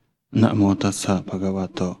Namo tassa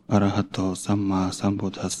bhagavato arahato samma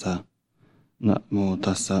sambuddhassa. Namo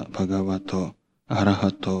tassa bhagavato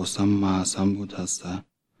arahato samma sambuddhassa.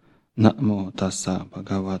 Namo tassa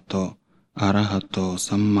bhagavato arahato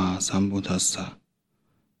samma sambuddhassa.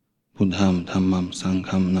 Buddham dhammam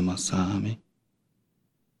sangham namassami.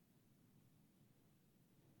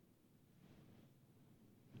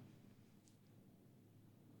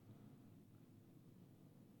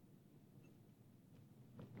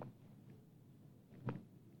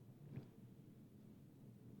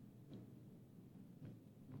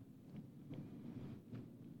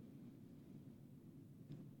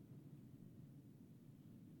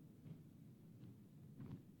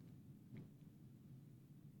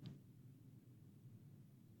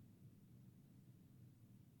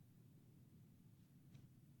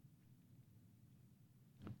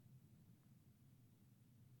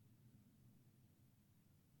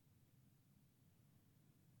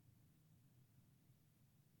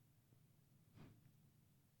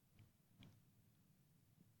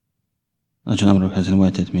 Ajahn Amaro has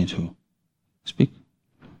invited me to speak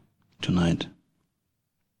tonight,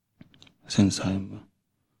 since I'm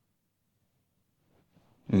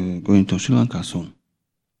going to Sri Lanka soon.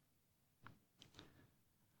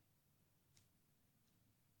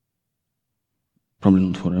 Probably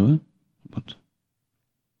not forever, but...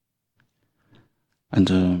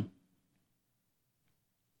 And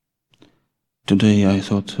today I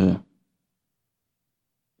thought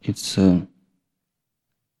it's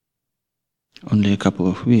only a couple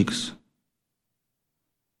of weeks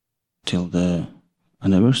till the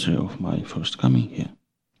anniversary of my first coming here.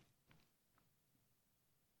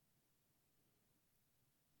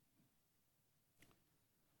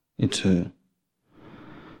 It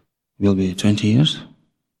will be 20 years.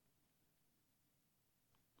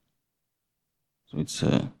 So it's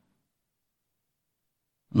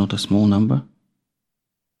not a small number.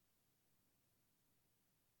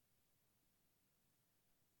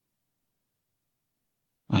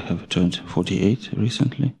 I have turned 48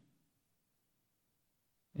 recently.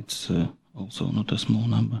 It's also not a small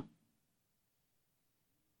number.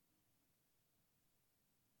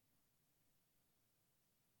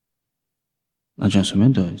 Ajahn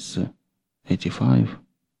Sumedho is 85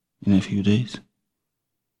 in a few days.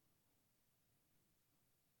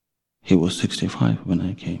 He was 65 when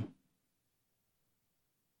I came.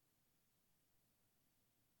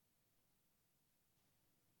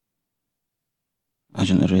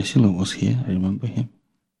 Ajahn Aryasila was here, I remember him.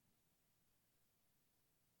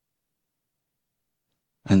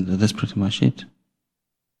 And that's pretty much it.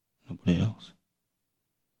 Nobody else.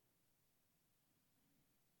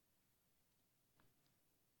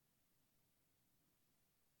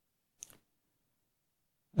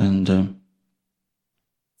 And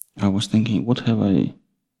I was thinking, what have I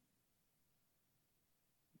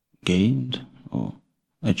gained or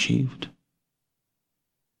achieved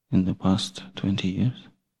in the past 20 years?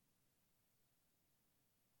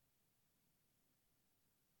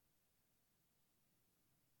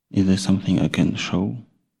 Is there something I can show,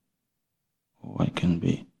 or I can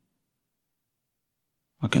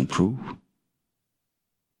prove?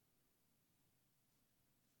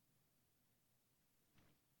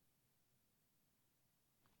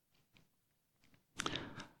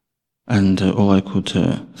 And all I could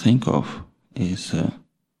think of is,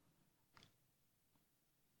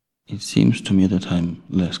 it seems to me that I'm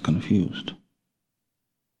less confused.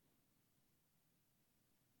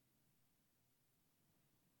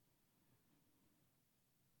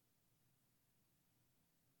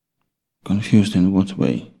 Confused in what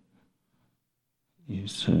way?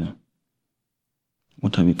 Is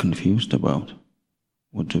what are we confused about?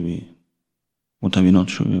 What are we not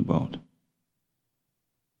sure about?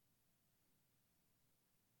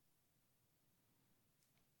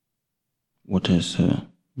 What is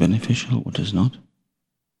beneficial, what is not?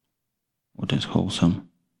 What is wholesome,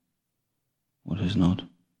 what is not?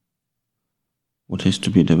 What is to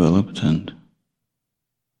be developed and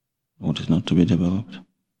what is not to be developed?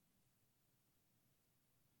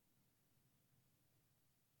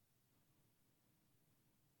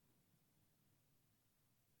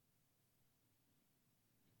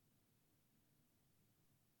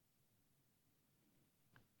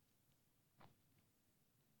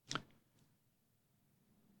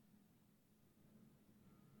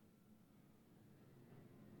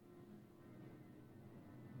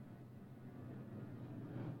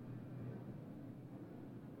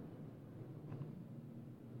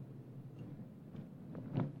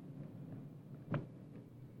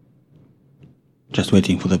 Just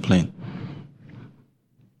waiting for the plane.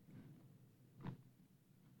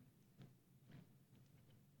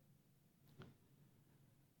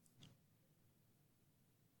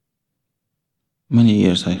 Many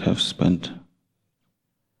years I have spent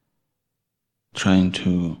trying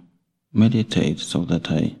to meditate so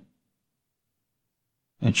that I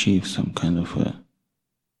achieve some kind of a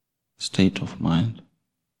state of mind.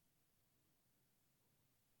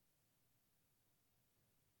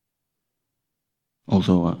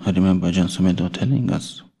 Although I remember Ajahn Sumedho telling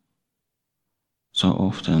us so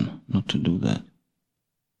often not to do that.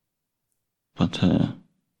 But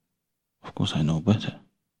of course I know better.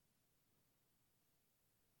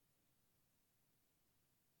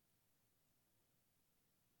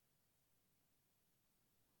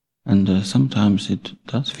 And sometimes it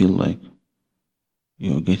does feel like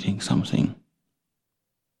you're getting something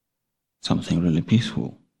really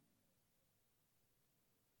peaceful.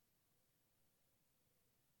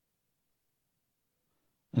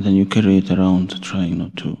 And then you carry it around trying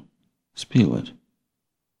not to spill it.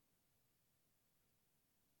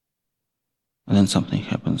 And then something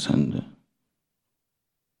happens and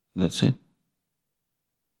that's it.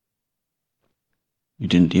 You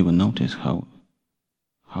didn't even notice how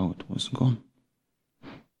it was gone.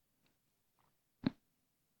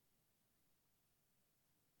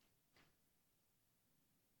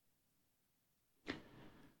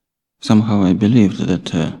 Somehow I believed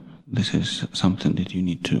that this is something that you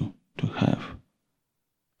need to have.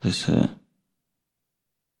 This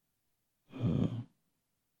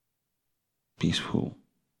peaceful,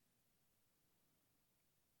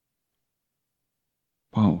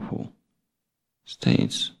 powerful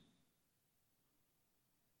states.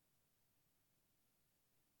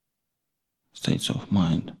 States of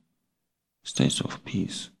mind, states of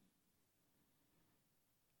peace,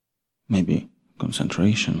 maybe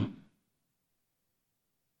concentration.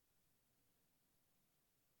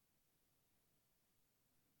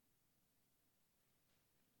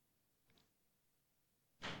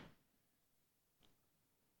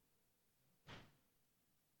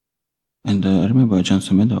 And I remember Ajahn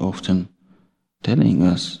Sumedho often telling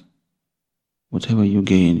us, whatever you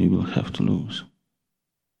gain, you will have to lose.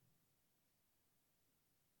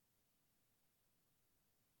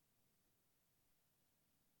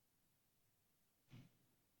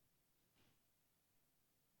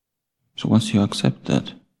 So once you accept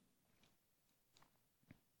that,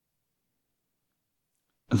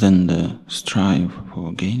 then the strive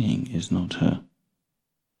for gaining is not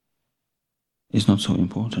so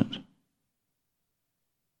important.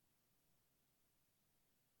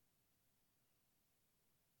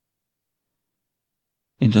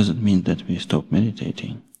 It doesn't mean that we stop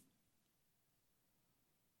meditating.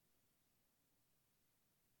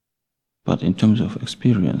 But in terms of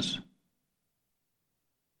experience,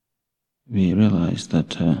 we realize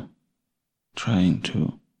that trying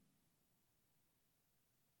to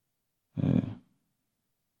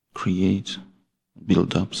create,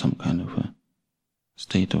 build up some kind of a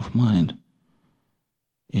state of mind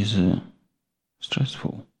is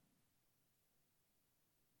stressful.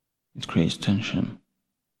 It creates tension.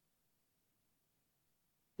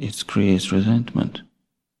 It creates resentment.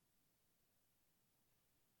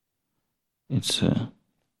 It's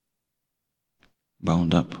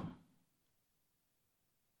bound up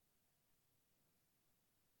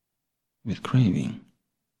with craving.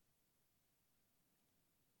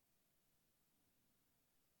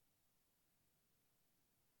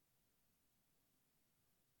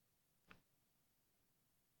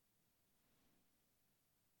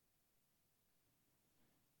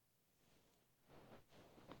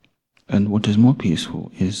 And what is more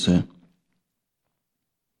peaceful is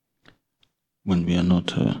when we are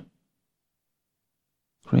not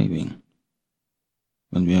craving,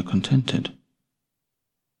 when we are contented.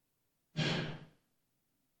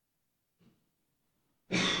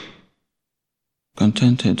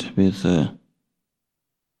 Contented with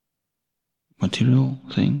material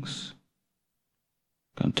things,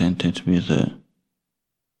 contented with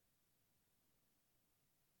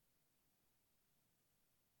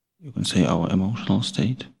you can say our emotional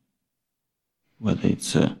state, whether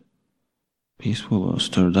it's peaceful or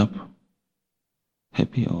stirred up,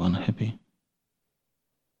 happy or unhappy.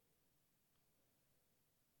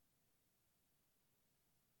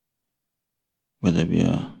 Whether we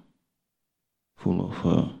are full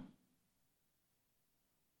of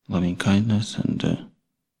loving kindness and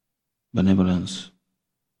benevolence,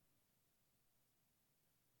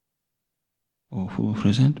 or full of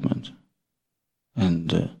resentment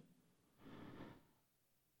and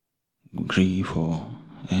grief or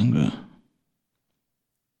anger.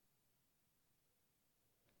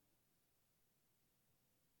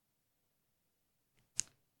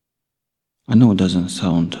 I know it doesn't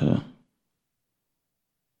sound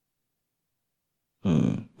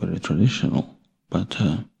very traditional But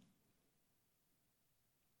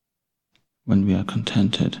when we are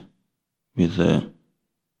contented with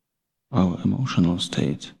our emotional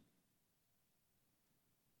state,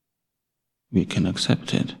 we can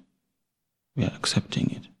accept it. We are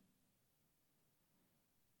accepting it.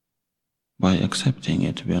 By accepting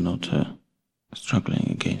it, we are not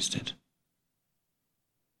struggling against it.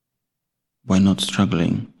 By not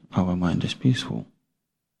struggling, our mind is peaceful.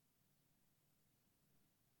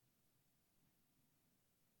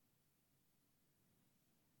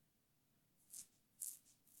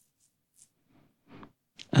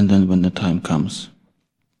 And then when the time comes,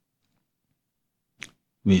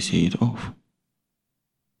 we see it off.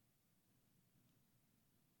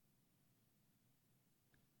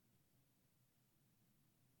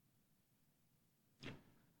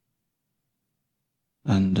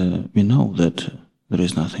 And we know that there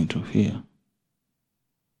is nothing to fear.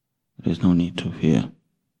 There is no need to fear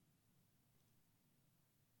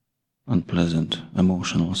unpleasant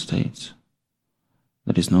emotional states.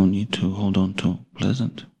 There is no need to hold on to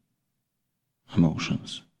pleasant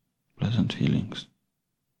emotions, pleasant feelings.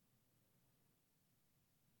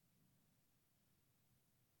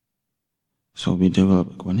 So we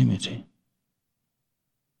develop equanimity.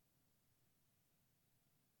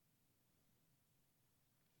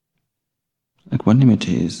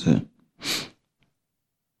 Equanimity is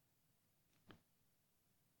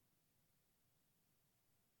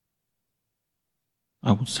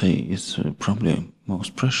I would say is probably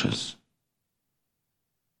most precious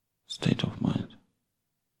state of mind.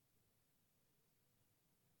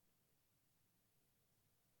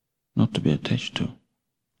 Not to be attached to,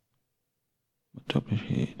 but to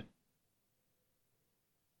appreciate.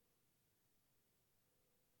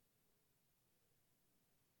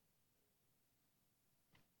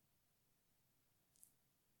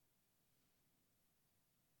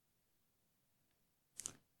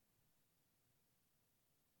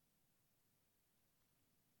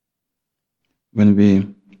 When we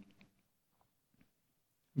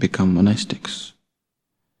become monastics,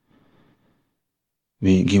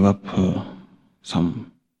 we give up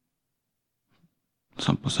some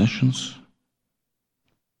possessions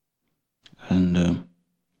and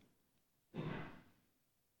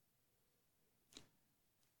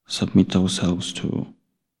submit ourselves to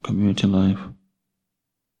community life,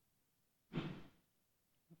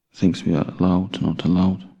 things we are allowed, not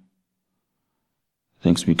allowed,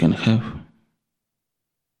 things we can have.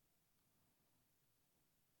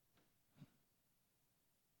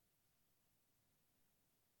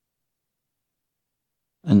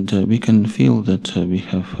 And we can feel that we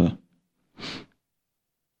have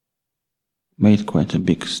made quite a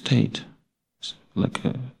big state, like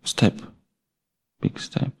a step, big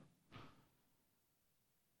step.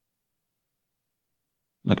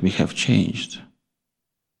 Like we have changed.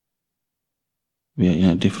 We are in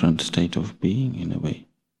a different state of being in a way.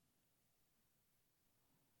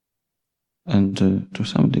 And to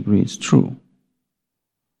some degree it's true.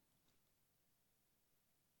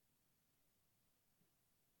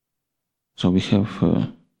 So we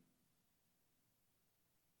have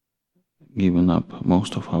given up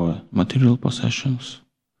most of our material possessions.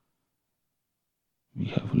 We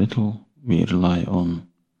have little, we rely on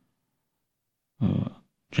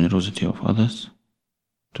generosity of others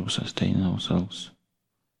to sustain ourselves.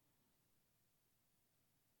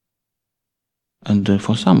 And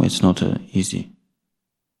for some it's not an easy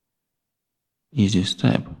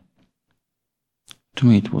step. To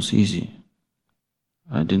me it was easy.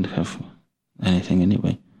 I didn't have anything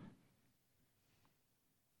anyway.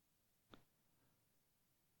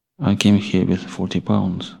 I came here with 40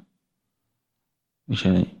 pounds, which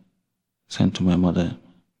I sent to my mother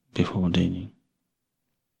before ordaining.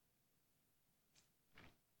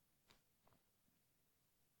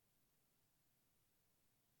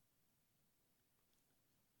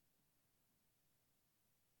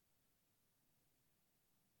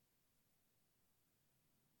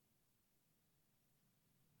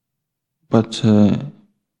 But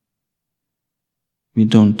we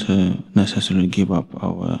don't necessarily give up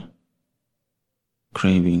our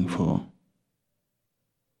craving for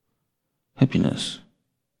happiness.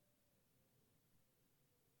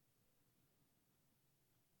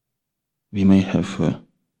 We may have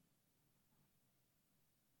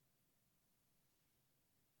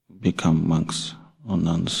become monks or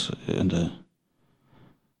nuns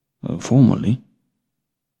formally,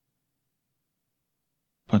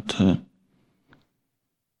 but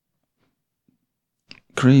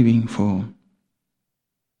craving for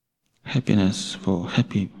happiness, for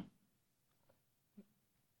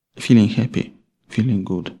feeling happy, feeling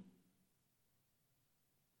good,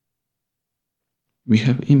 we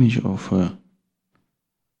have image of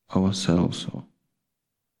ourselves, or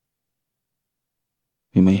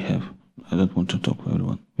we may have, I don't want to talk for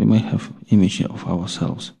everyone, we may have image of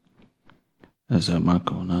ourselves as a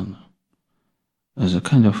Marco Nan, as a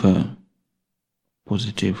kind of a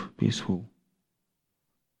positive, peaceful,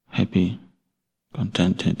 happy,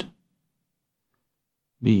 contented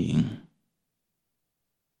being.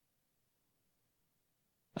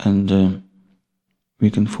 And we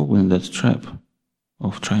can fall in that trap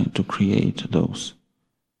of trying to create those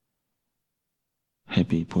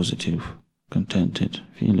happy, positive, contented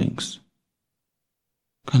feelings,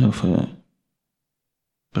 kind of a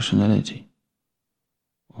personality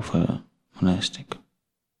of a monastic.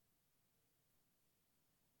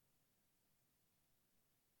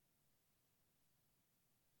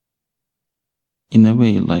 In a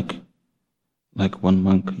way, like one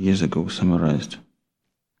monk years ago summarized,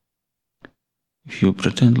 if you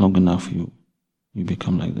pretend long enough, you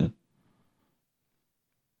become like that.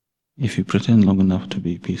 If you pretend long enough to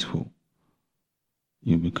be peaceful,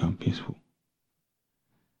 you become peaceful.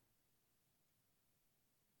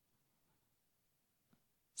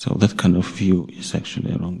 So that kind of view is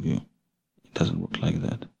actually a wrong view. It doesn't work like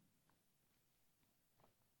that.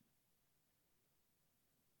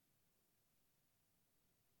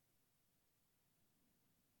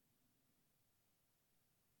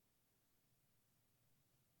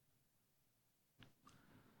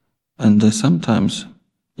 And sometimes,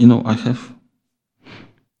 I have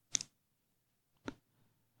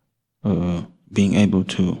being able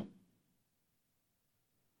to,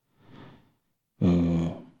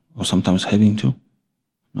 or sometimes having to,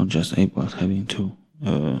 not just able, but having to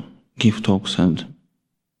give talks and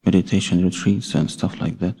meditation retreats and stuff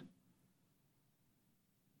like that.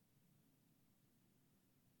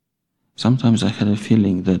 Sometimes I had a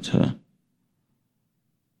feeling that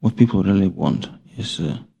what people really want is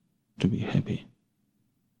to be happy,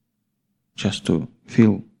 just to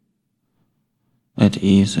feel at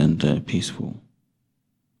ease and peaceful,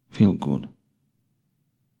 feel good.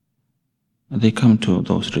 And they come to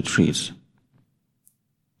those retreats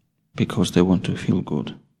because they want to feel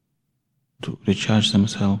good, to recharge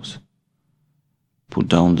themselves, put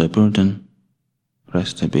down their burden,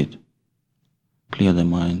 rest a bit, clear their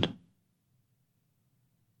mind.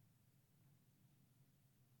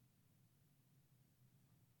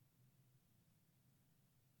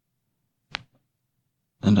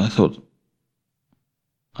 And I thought,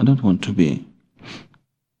 I don't want to be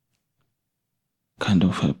kind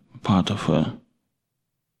of a part of a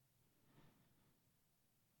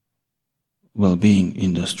well-being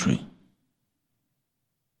industry.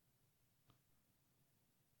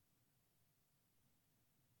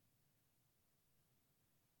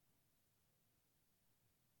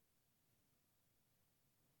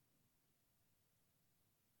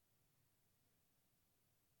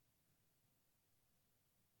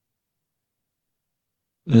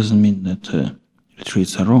 Doesn't mean that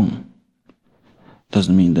retreats are wrong.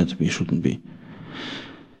 Doesn't mean that we shouldn't be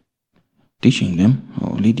teaching them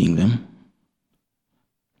or leading them.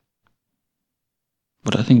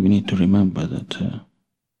 But I think we need to remember that,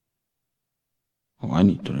 or I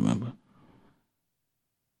need to remember,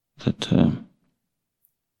 that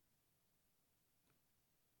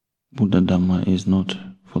Buddha Dhamma is not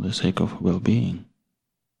for the sake of well-being,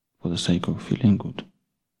 for the sake of feeling good.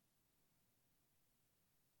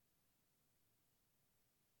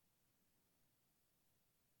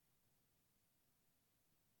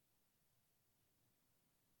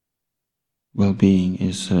 Well-being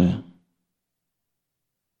is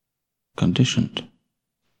conditioned.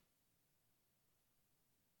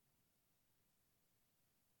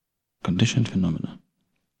 Conditioned phenomena.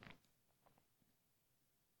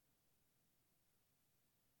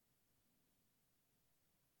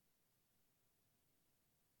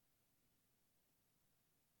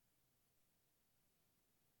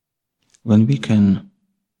 When we can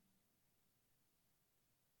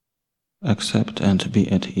accept and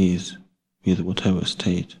be at ease with whatever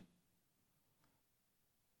state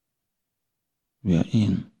we are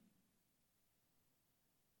in,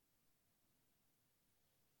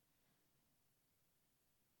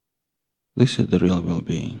 this is the real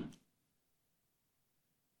well-being.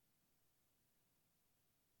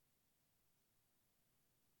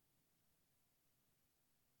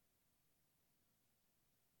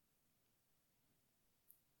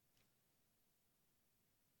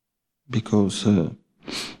 Because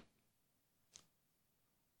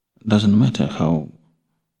doesn't matter how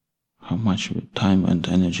much time and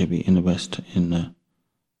energy we invest in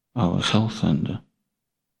our health and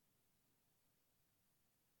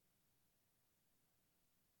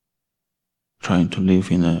trying to live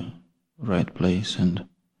in a right place and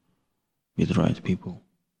with right people,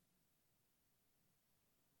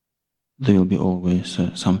 there will be always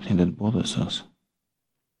something that bothers us,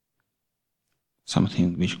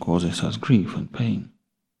 something which causes us grief and pain.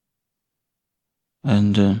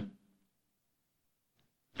 And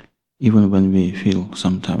even when we feel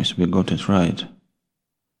sometimes we got it right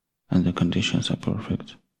and the conditions are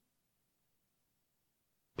perfect,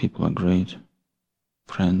 people are great,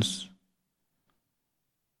 friends,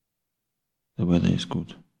 the weather is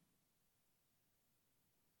good,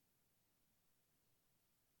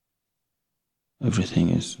 everything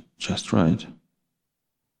is just right,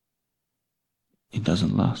 it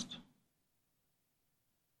doesn't last.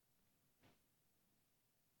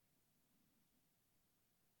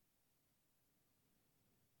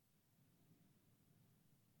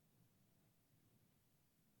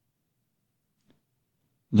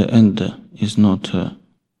 The end is not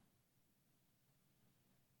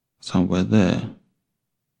somewhere there.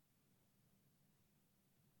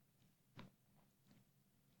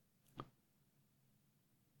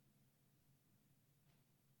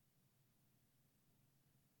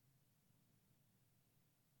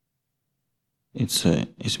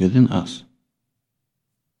 It's within us.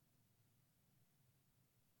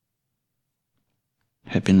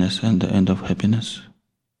 Happiness and the end of happiness,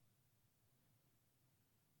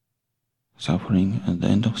 suffering and the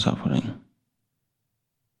end of suffering.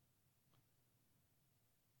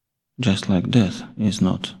 Just like death is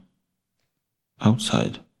not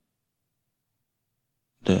outside,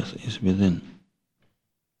 death is within.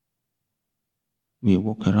 We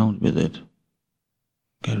walk around with it,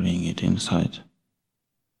 carrying it inside.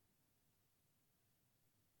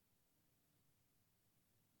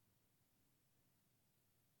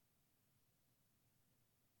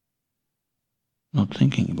 Not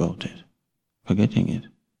thinking about it, forgetting it,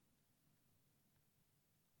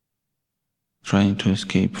 trying to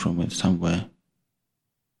escape from it somewhere,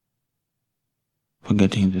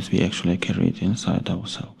 forgetting that we actually carry it inside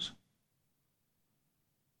ourselves.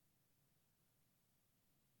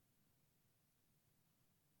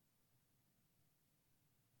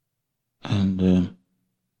 And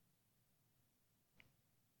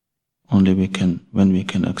only when we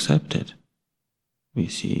can accept it, we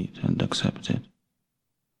see it and accept it.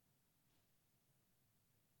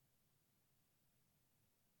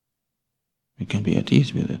 We can be at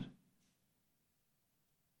ease with it.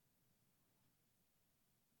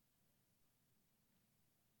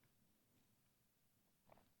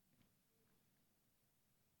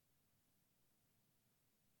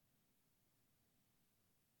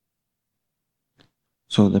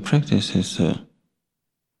 So the practice is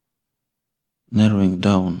narrowing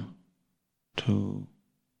down to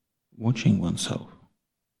watching oneself,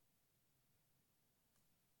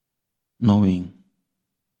 knowing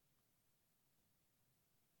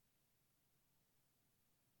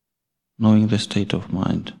the state of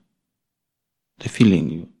mind, the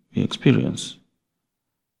feeling you experience,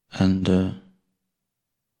 and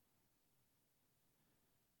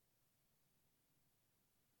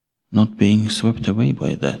not being swept away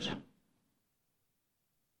by that,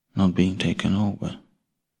 not being taken over.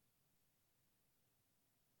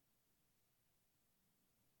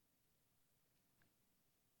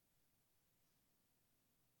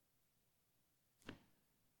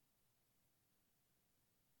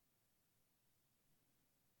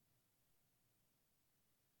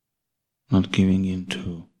 Not giving in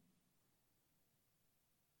to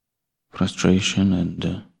frustration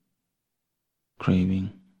and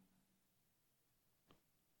craving.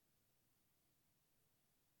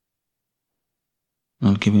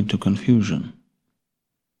 Not giving to confusion.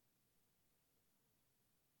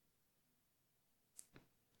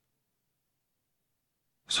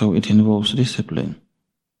 So it involves discipline.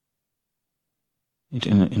 It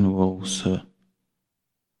involves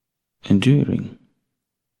enduring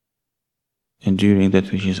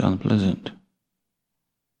that which is unpleasant.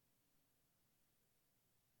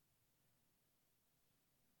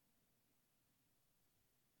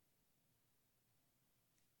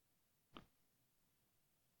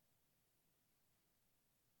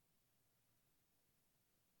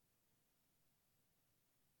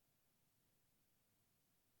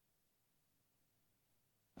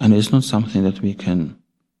 And it's not something that we can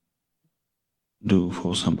do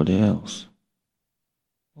for somebody else,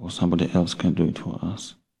 or somebody else can do it for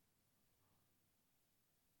us.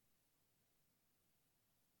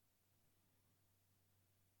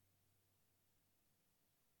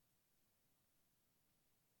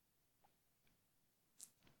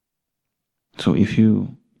 So if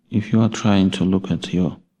you are trying to look at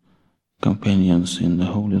your companions in the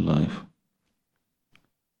holy life,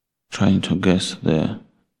 trying to guess their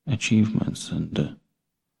achievements and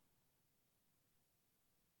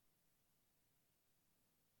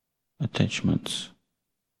attachments.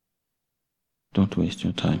 Don't waste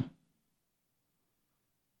your time.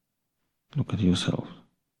 Look at yourself.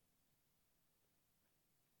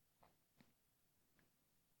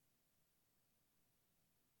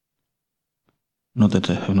 Not that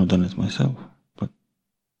I have not done it myself, but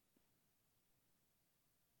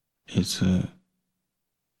it's a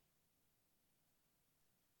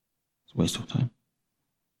waste of time.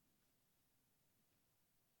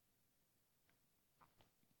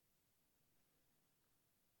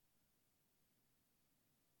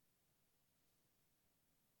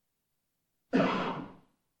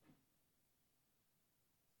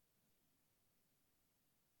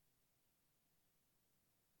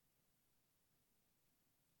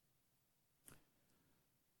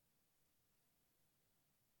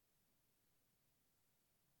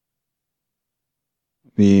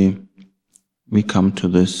 We come to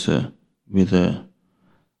this with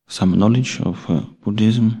some knowledge of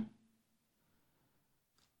Buddhism.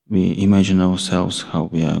 We imagine ourselves how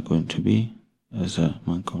we are going to be as a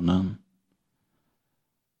monk or nun.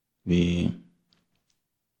 We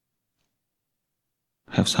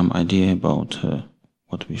have some idea about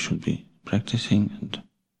what we should be practicing and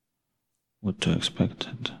what to expect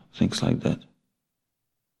and things like that.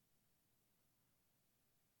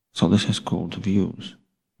 So this is called views.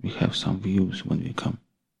 We have some views when we come.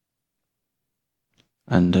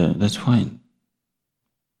 And that's fine.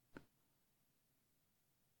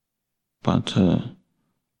 But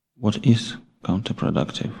what is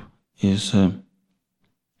counterproductive is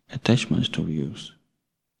attachments to views.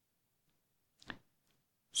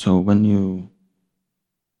 So when you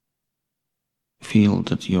feel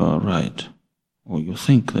that you are right, or you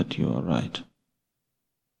think that you are right,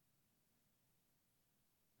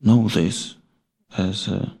 know this as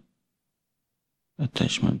an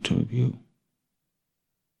attachment to a view.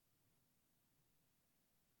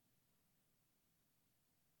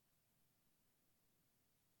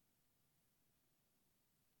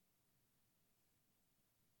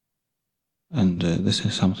 And this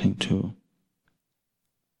is something to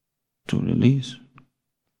release,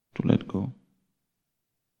 to let go.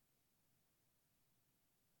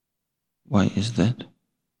 Why is that?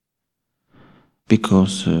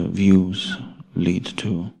 Because views lead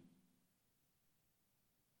to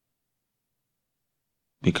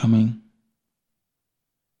becoming,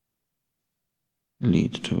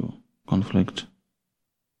 lead to conflict,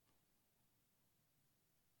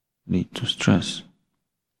 lead to stress.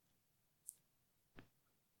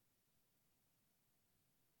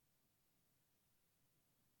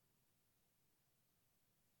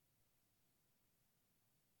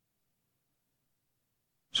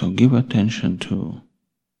 So give attention to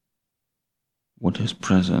what is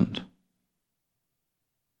present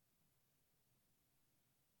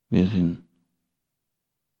within.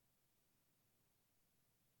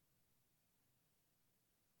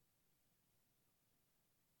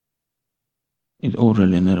 It all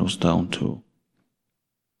really narrows down to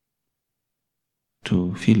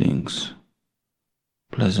feelings,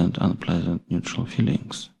 pleasant, unpleasant, neutral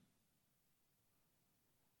feelings.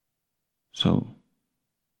 So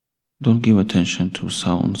don't give attention to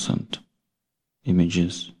sounds and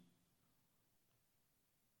images,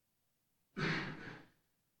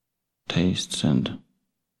 tastes and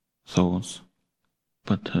thoughts,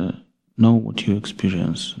 but know what you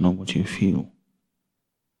experience, know what you feel.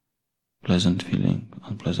 Pleasant feeling,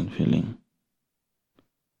 unpleasant feeling.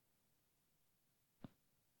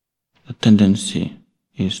 The tendency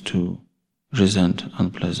is to resent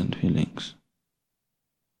unpleasant feelings,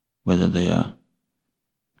 whether they are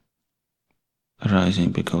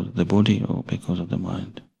arising because of the body or because of the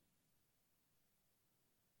mind.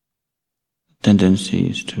 The tendency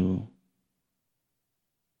is to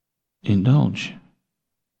indulge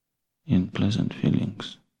in pleasant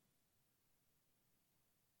feelings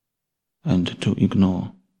and to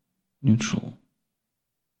ignore neutral.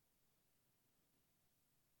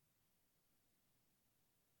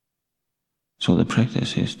 So the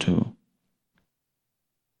practice is to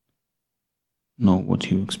know what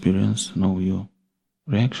you experience, know your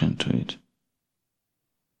reaction to it.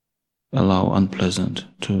 Allow unpleasant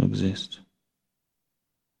to exist,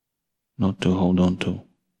 not to hold on to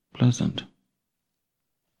pleasant.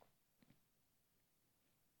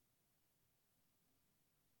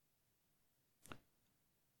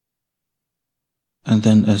 And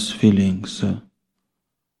then as feelings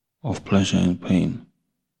of pleasure and pain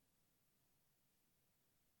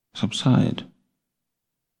subside,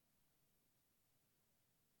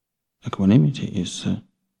 equanimity is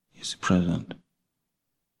is present.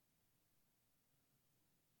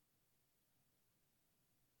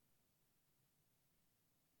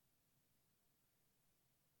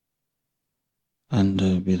 And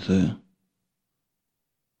with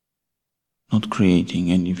not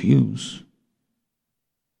creating any views,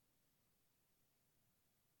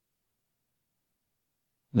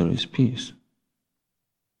 there is peace.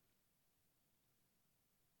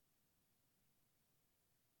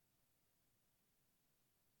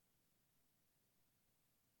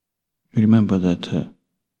 Remember that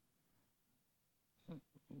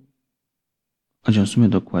Ajahn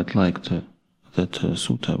Sumedho quite liked that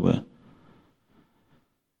sutta where,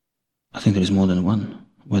 I think there is more than one,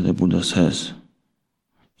 where the Buddha says,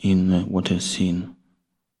 in what is seen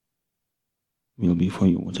will be for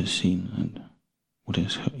you what is seen, and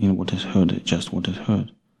in what is heard, just what is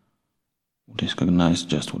heard, what is cognized,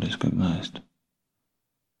 just what is cognized.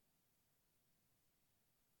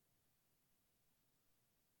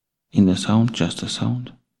 In the sound, just a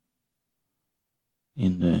sound.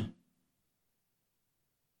 In the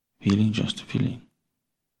feeling, just a feeling.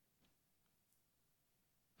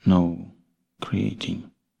 No creating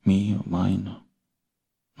me or mine,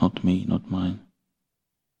 not me, not mine.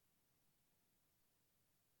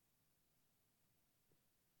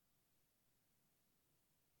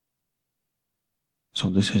 So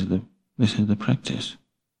this is the practice.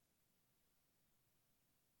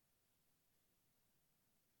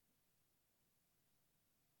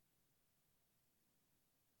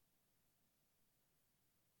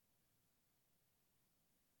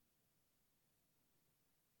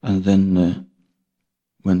 And then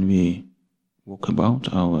when we walk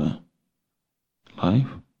about our life,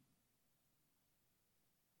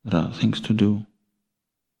 there are things to do.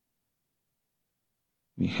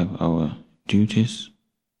 We have our duties.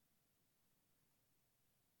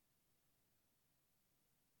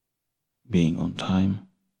 Being on time,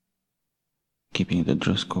 keeping the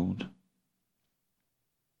dress code.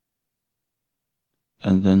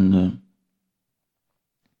 And then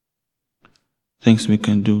things we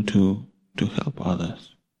can do to help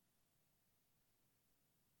others.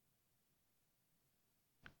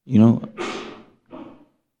 You know,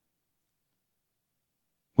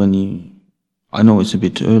 I know it's a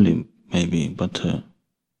bit early maybe, but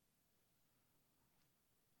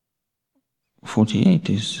 48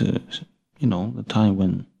 is, the time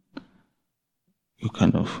when you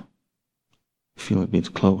kind of feel a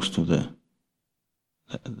bit close to the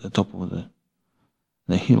top of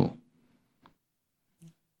the hill.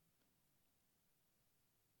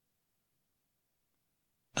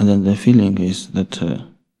 And then the feeling is that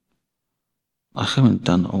I haven't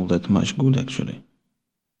done all that much good actually.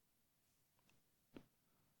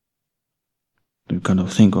 You kind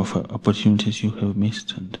of think of opportunities you have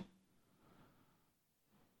missed, and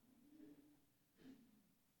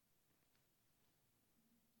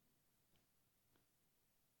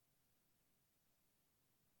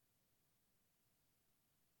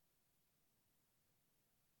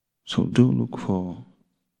so do look for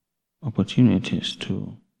opportunities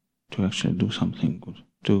to actually do something good,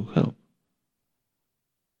 to help.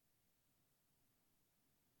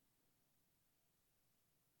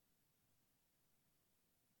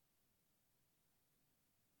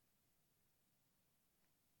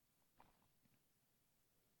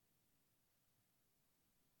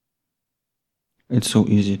 It's so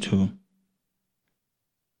easy to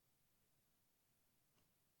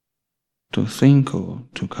think or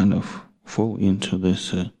to kind of fall into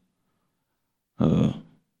this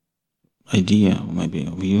idea, or maybe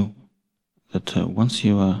a view, that once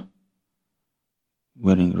you are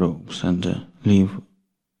wearing robes and live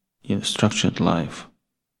a structured life,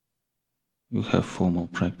 you have formal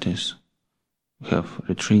practice, you have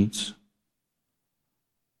retreats,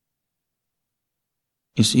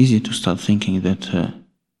 it's easy to start thinking that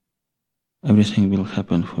everything will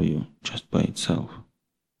happen for you just by itself,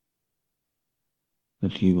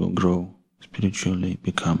 that you will grow spiritually,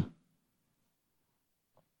 become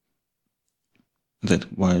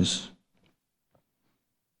that wise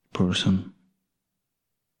person.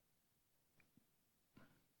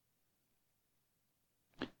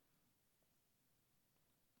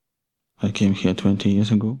 I came here 20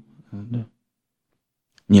 years ago, and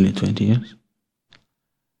nearly 20 years.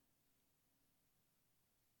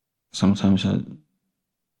 Sometimes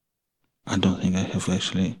I don't think I have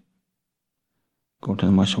actually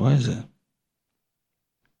gotten much wiser.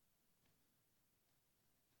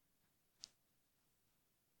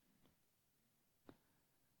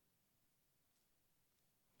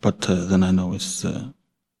 But then I know it's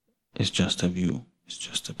just a view, it's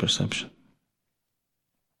just a perception.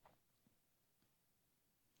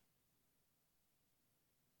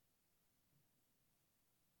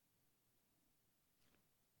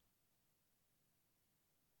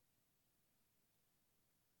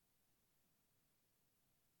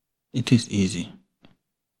 it is easy.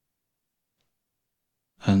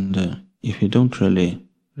 And if we don't really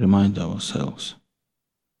remind ourselves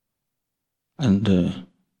and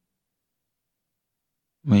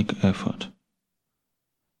make effort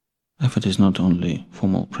is not only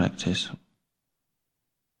formal practice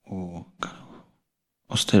or kind of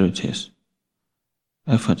austerities.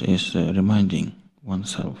 Effort is reminding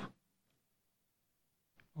oneself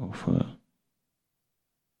of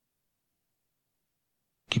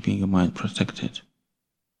keeping your mind protected,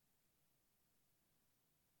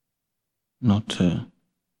 not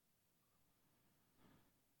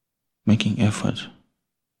making effort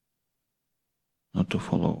not to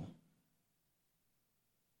follow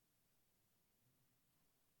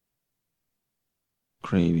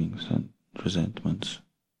cravings and resentments.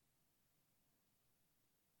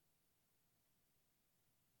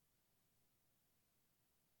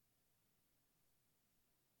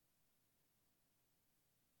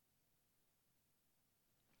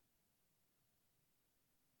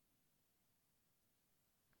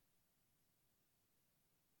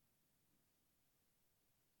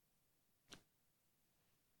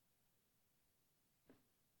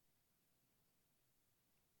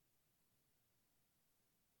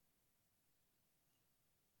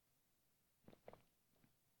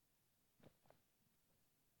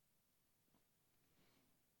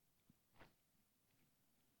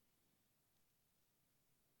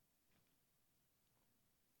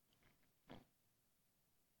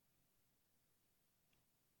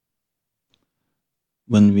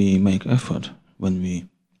 When we make effort, when we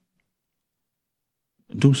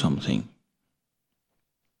do something,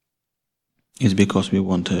 it's because we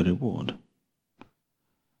want a reward.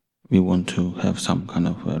 We want to have some kind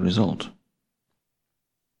of a result.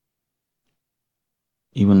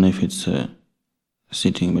 Even if it's a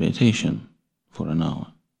sitting meditation for an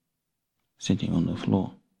hour, sitting on the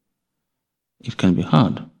floor, it can be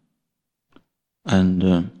hard.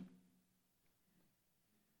 And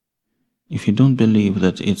if you don't believe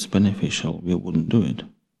that it's beneficial, we wouldn't do it.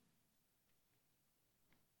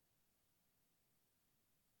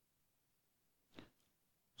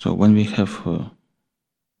 So when we have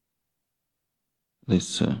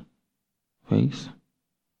this faith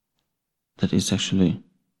that is actually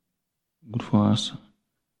good for us,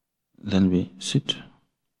 then we sit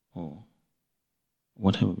or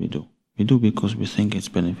whatever we do. We do because we think it's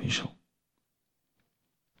beneficial.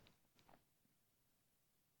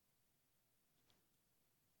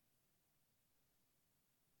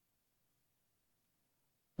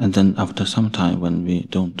 And then after some time, when we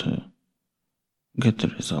don't get the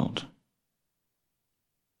result,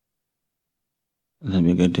 then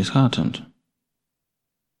we get disheartened.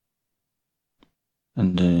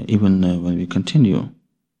 And even when we continue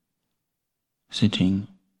sitting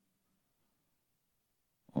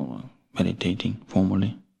or meditating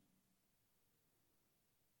formally,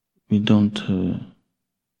 we don't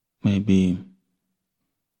maybe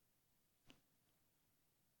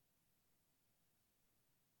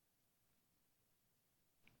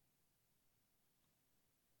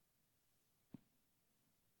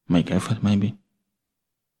make effort, maybe.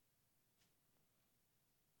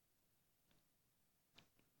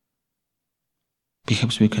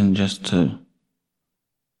 Perhaps we can just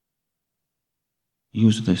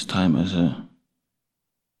use this time as a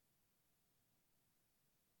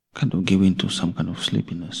kind of give into some kind of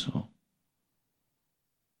sleepiness or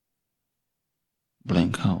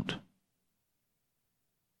blank out.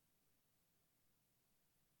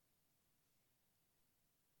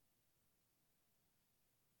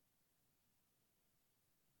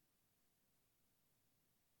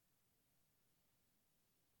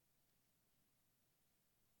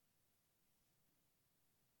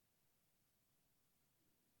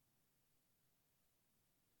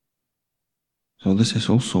 So this is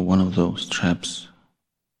also one of those traps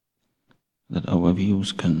that our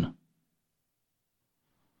views can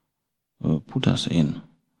put us in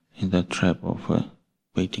that trap of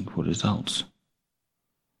waiting for results,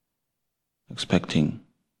 expecting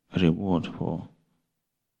a reward for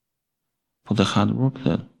the hard work,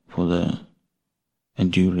 for the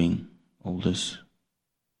enduring all this.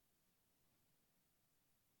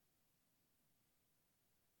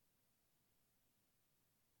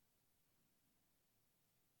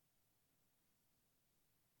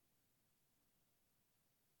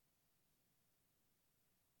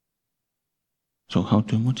 So how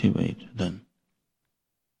to motivate then?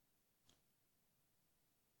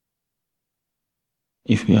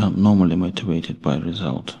 If we are normally motivated by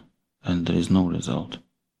result and there is no result,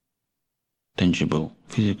 tangible,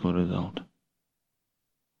 physical result,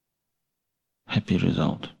 happy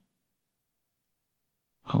result,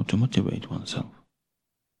 how to motivate oneself.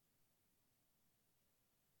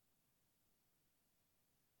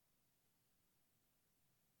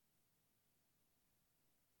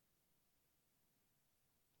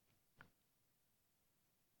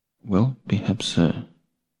 Well, perhaps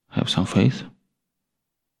have some faith.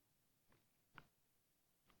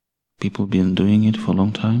 People been doing it for a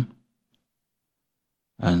long time,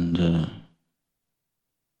 and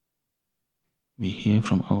we hear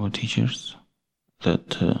from our teachers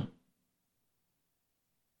that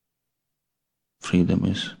freedom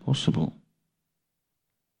is possible.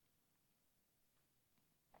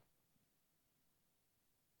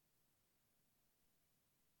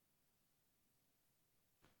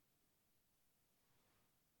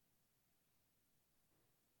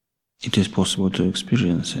 It is possible to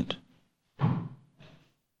experience it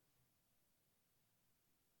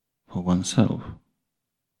for oneself.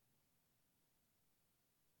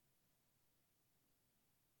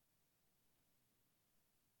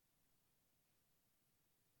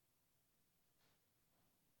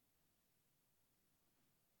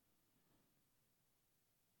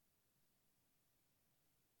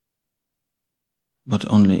 But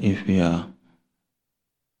only if we are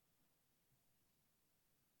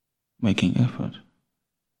making effort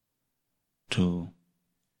to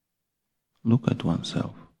look at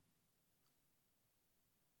oneself,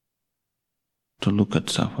 to look at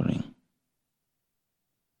suffering.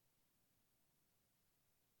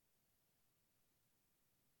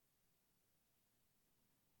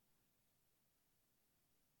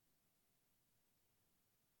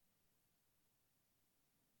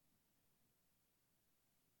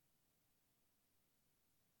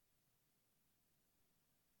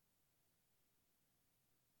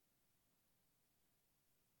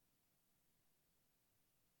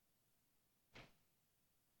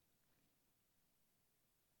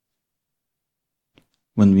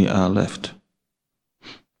 When we are left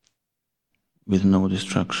with no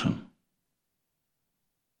distraction,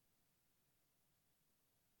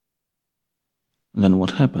 then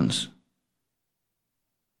what happens?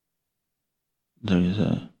 There is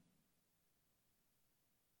a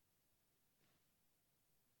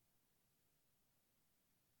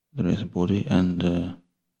body and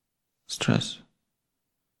stress.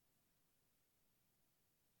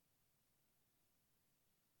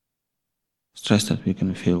 Stress that we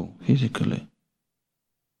can feel physically.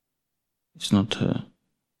 It's not a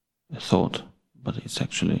thought, but it's a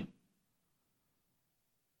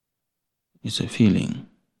feeling.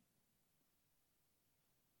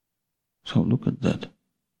 So look at that.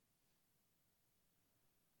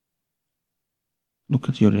 Look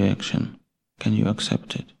at your reaction. Can you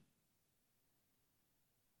accept it?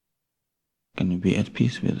 Can you be at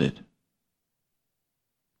peace with it?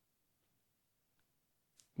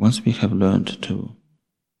 Once we have learned to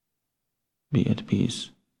be at peace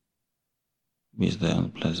with the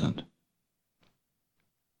unpleasant,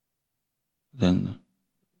 then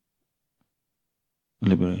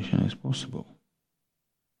liberation is possible.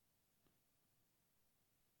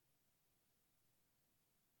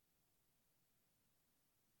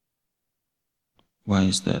 Why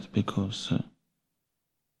is that? Because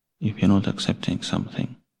if you're not accepting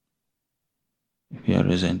something, if we are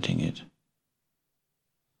resenting it,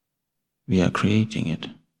 we are creating it.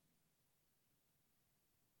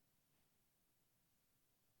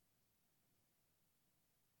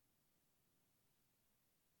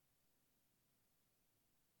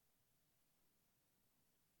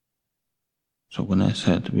 So when I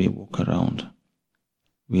said we walk around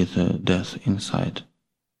with death inside,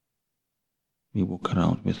 we walk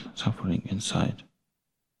around with suffering inside,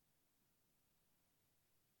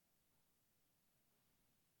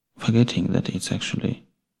 forgetting that it's actually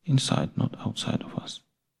inside, not outside of us.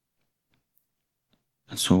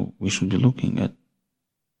 And so we should be looking at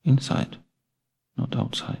inside, not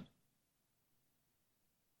outside.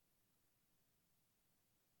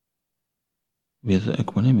 With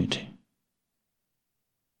equanimity.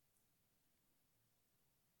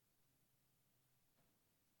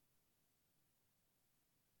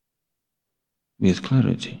 With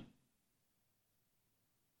clarity.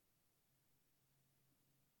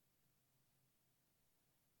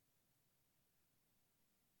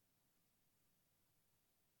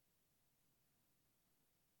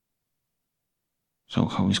 So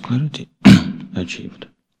how is clarity achieved?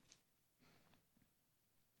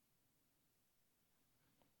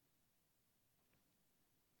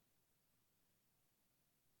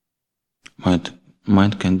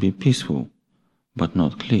 Mind can be peaceful, but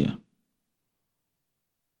not clear.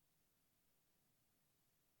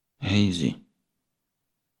 Hazy.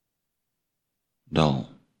 Dull.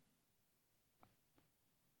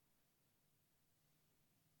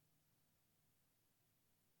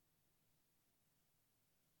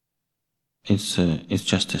 It's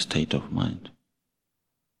just a state of mind.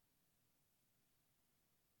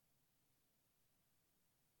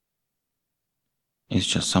 It's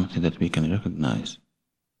just something that we can recognize.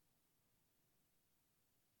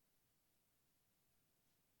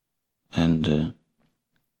 And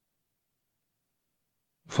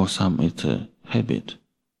for some it's a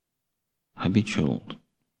habitual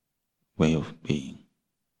way of being.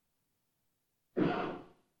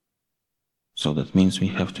 So that means we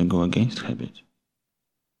have to go against habit.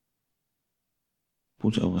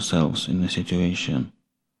 Put ourselves in a situation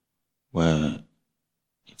where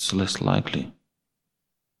it's less likely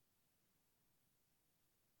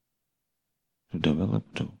to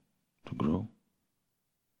develop, to grow.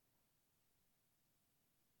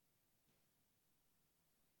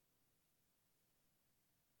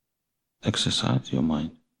 Exercise your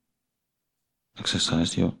mind.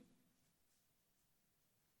 Exercise your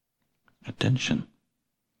attention.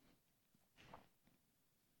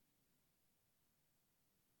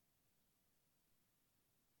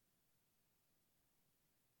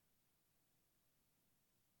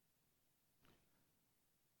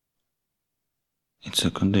 It's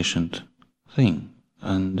a conditioned thing,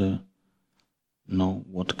 and know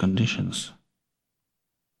what conditions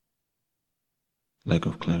lack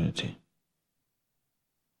of clarity.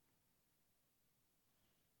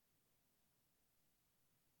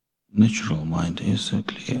 Natural mind is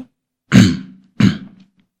clear.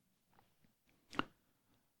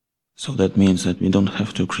 So that means that we don't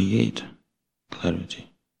have to create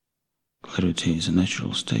clarity. Clarity is a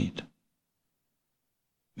natural state.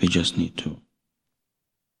 We just need to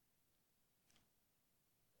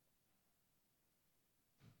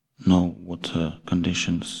know what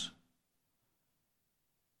conditions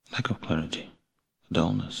lack of clarity,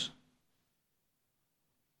 dullness.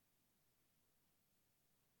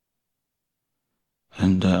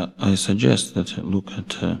 And I suggest that look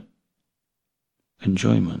at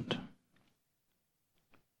enjoyment.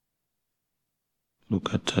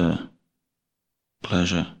 Look at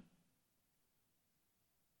pleasure.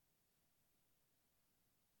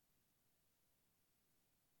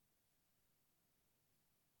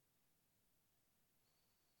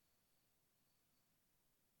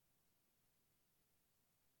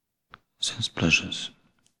 Sense pleasures.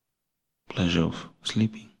 Pleasure of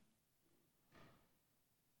sleeping.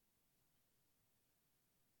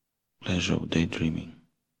 Pleasure of daydreaming.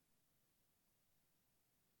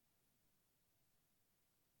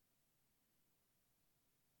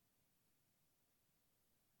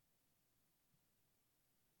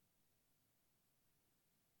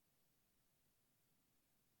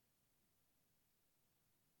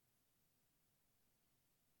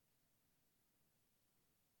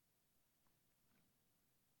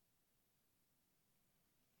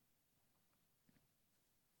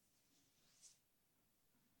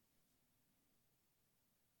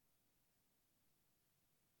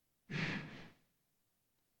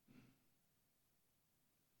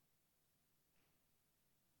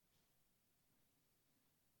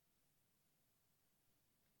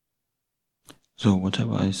 So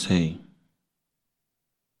whatever I say,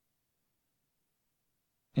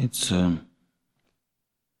 it's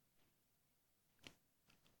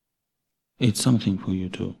something for you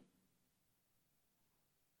to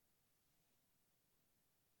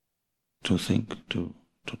think, to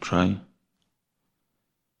try,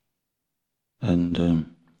 and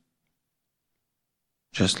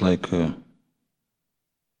just like I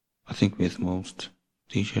think with most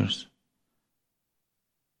teachers,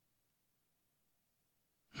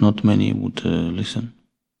 not many would listen,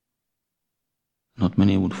 not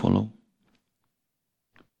many would follow.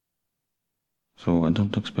 So I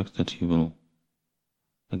don't expect that you will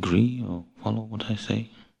agree or follow what I say.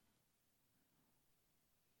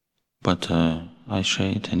 But I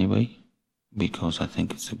share it anyway, because I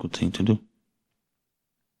think it's a good thing to do.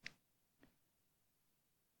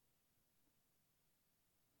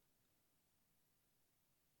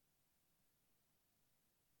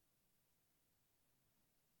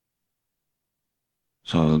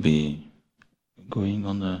 So I'll be going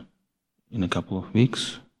on in a couple of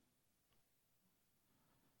weeks.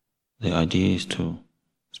 The idea is to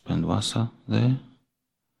spend Vasa there,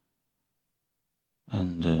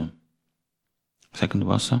 and second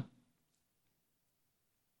Vasa.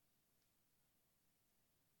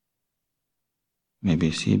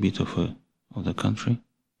 Maybe see a bit of the country,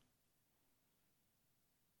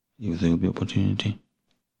 if there will be opportunity,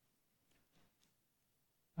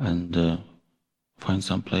 and find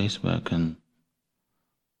some place where I can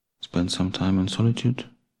spend some time in solitude.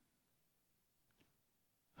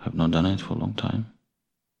 Have not done it for a long time.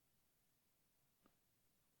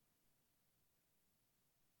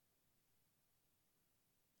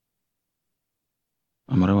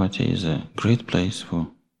 Amaravati is a great place for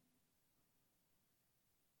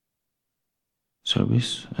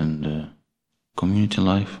service and community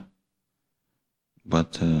life,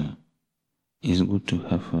 but it's good to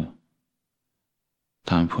have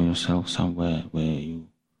time for yourself somewhere where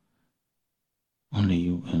only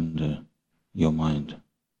you and your mind.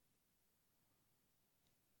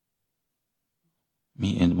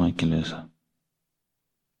 Me and my kilesa.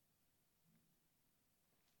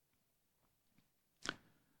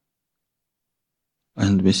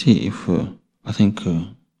 And we see if, I think,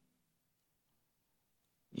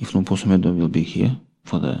 if Nuposumedho will be here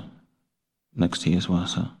for the next year's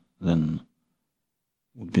Vasa, then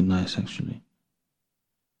it would be nice actually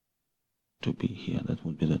to be here. That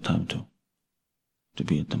would be the time to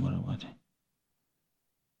be at the Amaravati.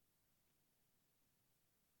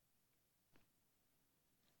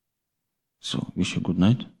 So wish you good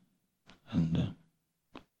night and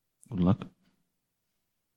good luck.